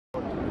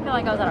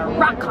feel like I was at a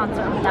rock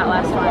concert with that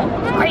last one.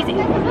 It's crazy.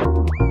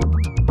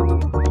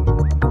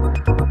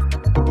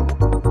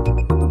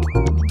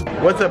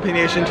 What's up, P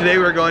Nation? Today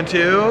we're going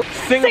to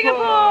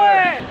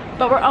Singapore!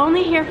 But we're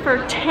only here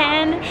for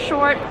 10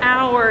 short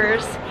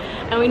hours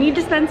and we need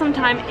to spend some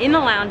time in the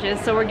lounges,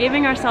 so we're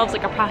giving ourselves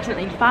like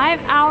approximately 5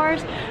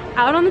 hours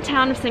out on the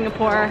town of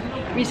Singapore.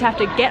 We just have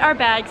to get our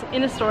bags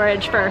into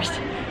storage first,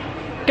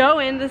 go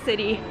in the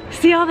city,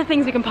 see all the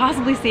things we can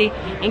possibly see,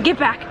 and get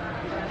back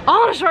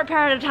all in a short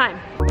period of time.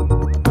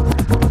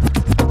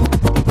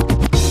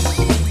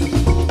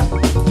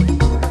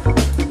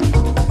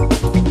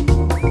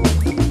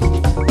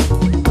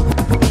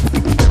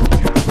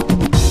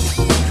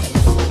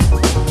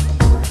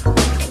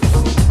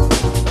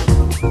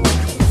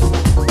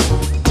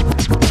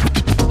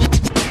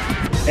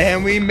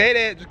 And we made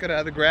it, just got out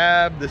of the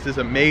Grab. This is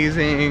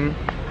amazing.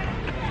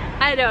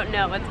 I don't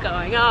know what's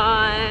going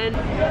on.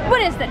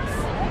 What is this?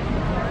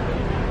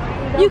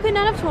 You could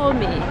not have told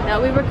me that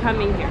we were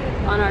coming here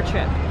on our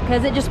trip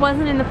because it just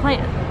wasn't in the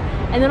plan.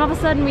 And then all of a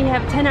sudden we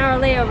have a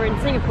 10-hour layover in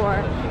Singapore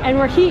and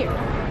we're here.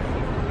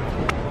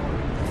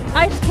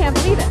 I just can't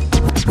believe it.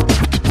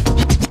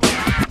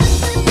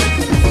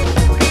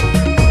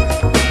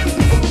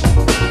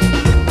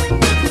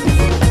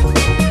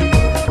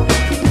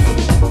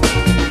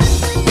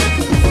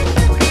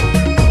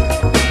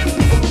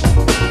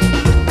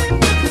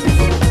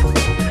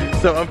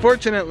 So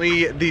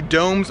unfortunately, the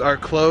domes are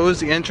closed.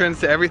 The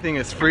entrance to everything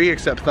is free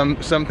except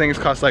some things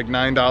cost like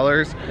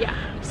 $9. Yeah.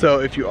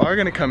 So if you are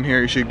gonna come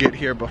here, you should get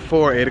here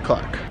before 8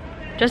 o'clock.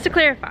 Just to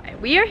clarify,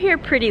 we are here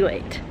pretty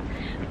late,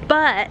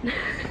 but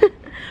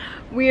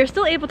we are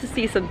still able to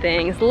see some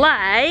things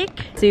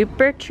like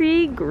Super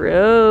Tree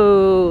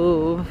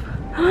Grove.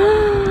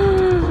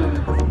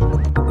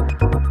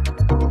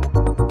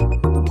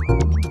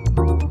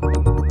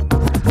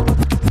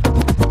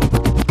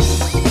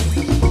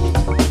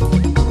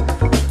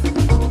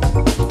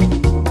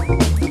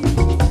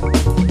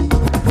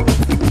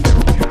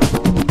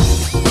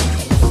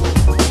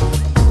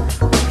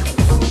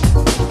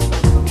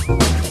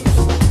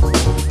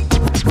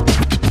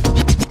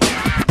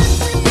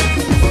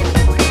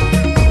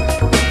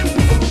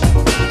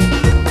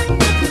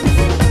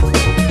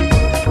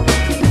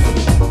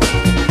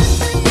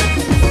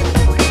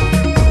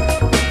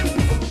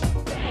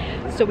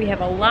 So we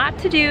have a lot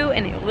to do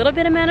in a little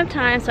bit amount of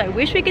time, so I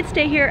wish we could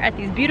stay here at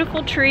these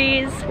beautiful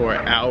trees for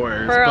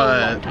hours, for a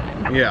but long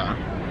time.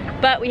 Yeah.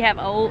 But we have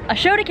a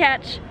show to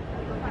catch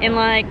in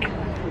like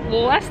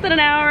less than an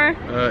hour.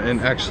 In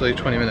actually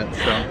 20 minutes,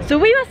 so. So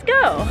we must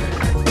go.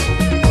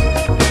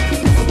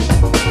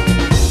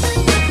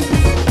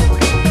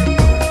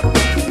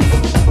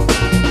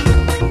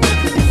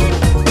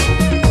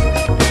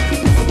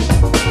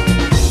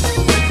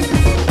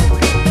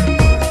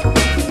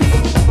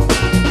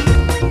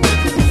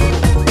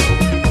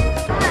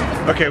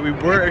 Okay, we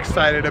were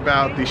excited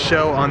about the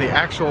show on the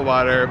actual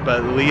water,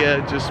 but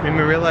Leah just made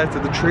me realize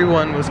that the tree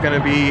one was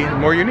gonna be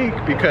more unique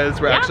because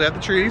we're actually at the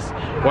trees.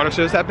 Water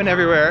shows happen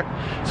everywhere.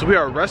 So we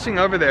are rushing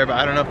over there, but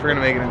I don't know if we're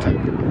gonna make it in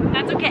time.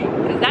 That's okay,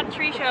 because that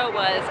tree show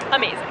was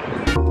amazing.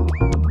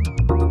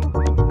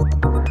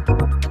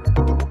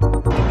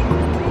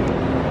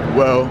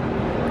 Whoa.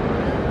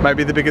 Might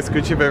be the biggest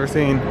Gucci I've ever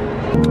seen.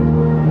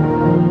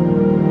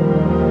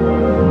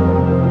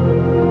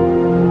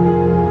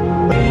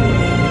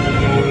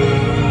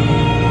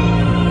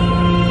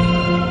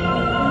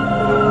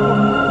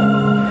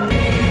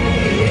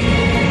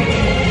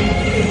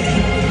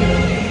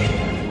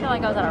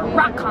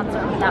 Rock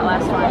concert with that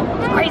last one.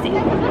 It's crazy.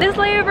 This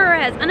layover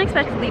has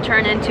unexpectedly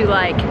turned into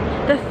like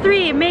the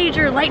 3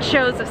 major light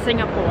shows of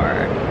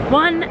Singapore.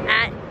 One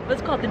at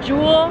what's called the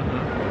Jewel,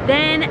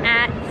 then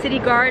at City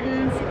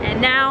Gardens, and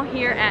now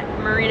here at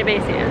Marina Bay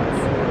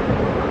Sands.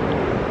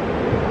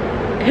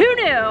 Who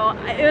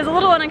knew? It was a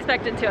little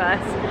unexpected to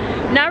us.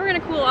 Now we're gonna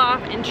cool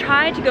off and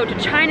try to go to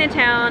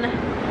Chinatown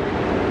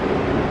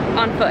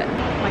on foot.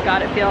 Oh my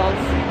god, it feels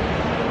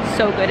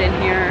so good in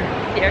here.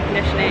 The air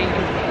conditioning.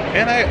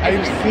 And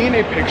I've seen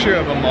a picture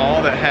of a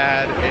mall that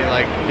had a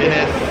like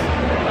Venice,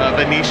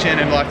 Venetian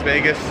and Las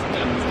Vegas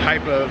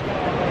type of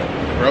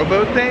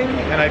rowboat thing,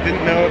 and I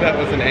didn't know that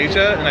was in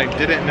Asia, and I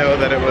didn't know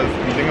that it was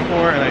in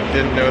Singapore, and I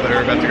didn't know that we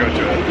were about to go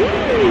to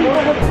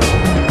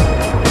it.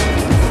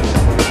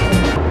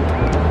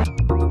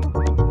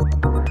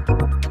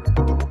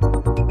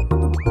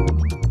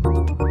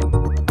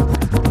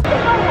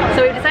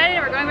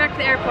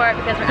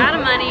 Because we're out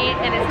of money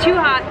and it's too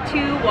hot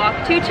to walk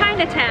to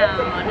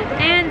Chinatown.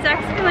 And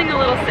Zach's feeling a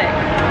little sick.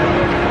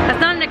 That's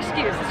not an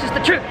excuse, it's just the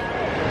truth.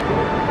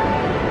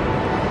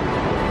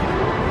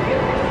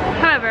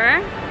 However,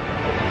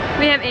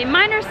 we have a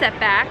minor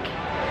setback.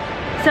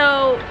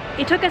 So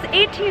it took us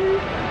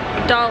 $18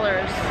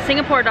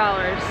 Singapore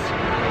dollars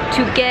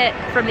to get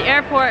from the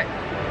airport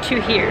to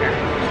here.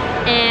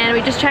 And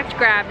we just checked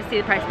Grab to see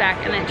the price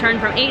back, and it turned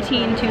from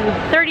 18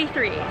 to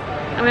 33.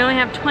 And we only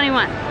have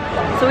 21.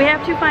 So we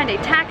have to find a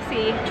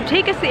taxi to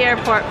take us to the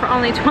airport for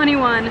only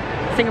 21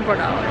 Singapore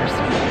dollars.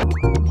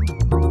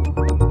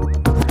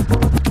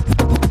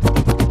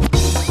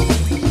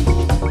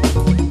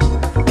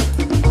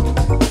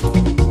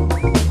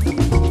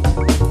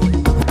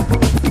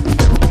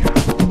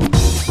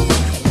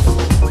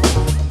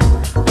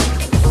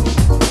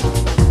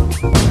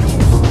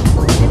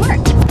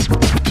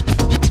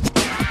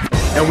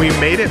 and we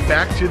made it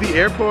back to the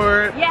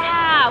airport.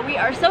 Yeah, we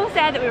are so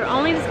sad that we were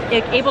only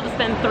able to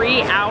spend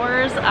 3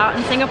 hours out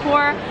in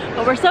Singapore,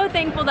 but we're so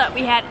thankful that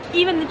we had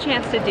even the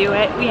chance to do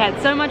it. We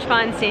had so much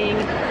fun seeing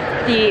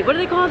the, what are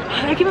they called?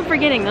 I keep on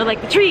forgetting. They're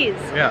like the trees.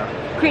 Yeah.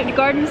 Create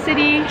garden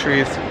city.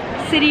 Trees.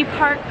 City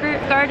park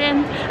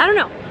garden. I don't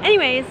know.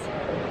 Anyways,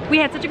 we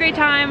had such a great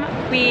time.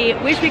 We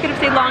wish we could have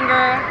stayed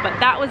longer, but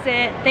that was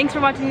it. Thanks for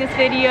watching this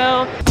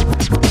video.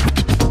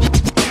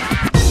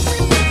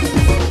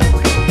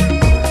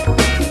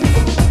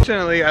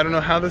 Unfortunately, I don't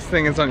know how this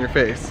thing is on your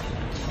face.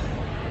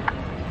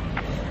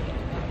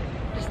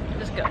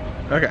 Just go.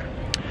 Okay.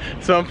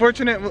 So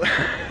unfortunately,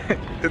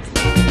 it's